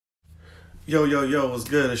Yo, yo, yo, what's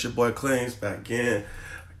good? It's your boy Cleans back again.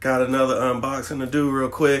 Got another unboxing to do real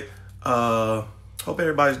quick. Hope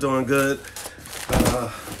everybody's doing good.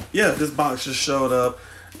 Yeah, this box just showed up.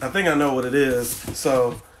 I think I know what it is.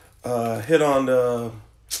 So, hit on the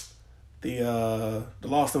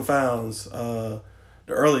Lost and Founds, the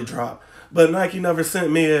early drop. But Nike never sent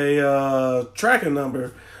me a tracking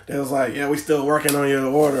number. They was like, yeah, we still working on your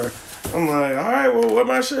order. I'm like, all right, well, where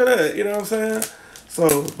my shit at? You know what I'm saying?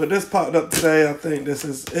 So, but this popped up today. I think this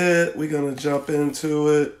is it. We're going to jump into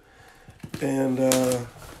it. And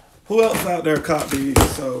who else out there caught these?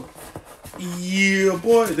 So, yeah,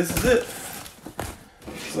 boy, this is it.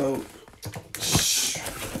 So,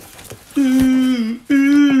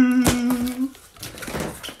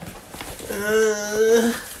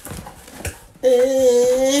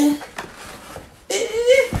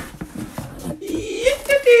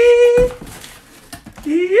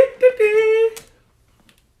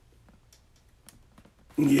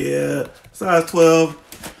 yeah, size 12,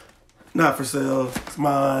 not for sale, it's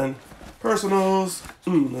mine. Personals,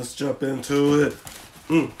 let's jump into it.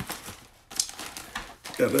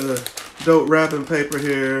 Got the dope wrapping paper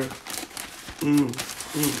here.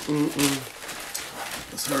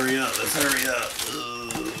 Let's hurry up,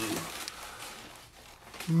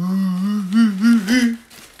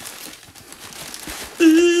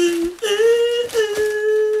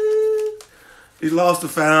 These Lost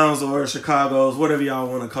and Founds or Chicago's, whatever y'all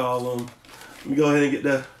want to call them. Let me go ahead and get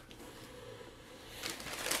the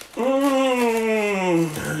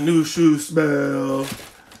new shoe smell.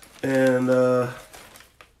 And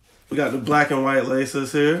we got the black and white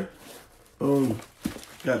laces here. Boom.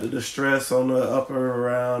 Got the distress on the upper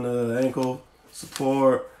around the ankle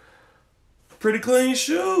support. Pretty clean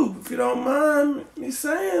shoe, if you don't mind me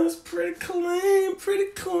saying. It's pretty clean,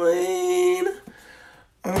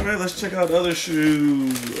 All right, let's check out the other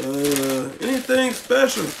shoe. Anything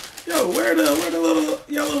special? Yo, where the little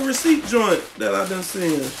yellow receipt joint that I've been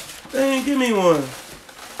seeing? They ain't give me one.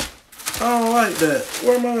 I don't like that.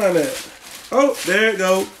 Where mine at? Oh, there it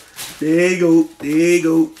go. There you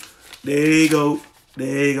go.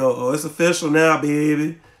 Oh, it's official now,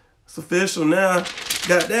 baby. It's official now.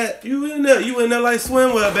 Got that. You in there like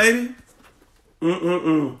swimwear, baby.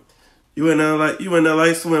 You in there like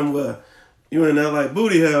swimwear. You in there like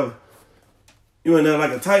booty have. You in there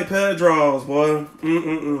like a tight pair of drawers, boy.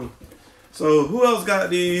 So who else got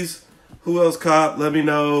these? Who else caught? Let me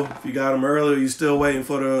know if you got them early or you still waiting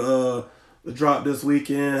for the drop this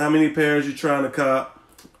weekend. How many pairs you trying to cop?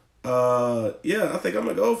 Yeah, I think I'm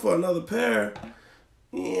gonna go for another pair.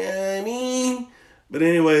 Yeah, I mean. But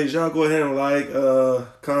anyways, y'all go ahead and like,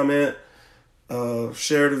 comment,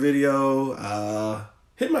 share the video,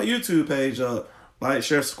 hit my YouTube page up. Like,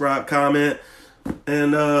 share, subscribe, comment,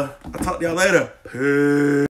 and I'll talk to y'all later. Peace.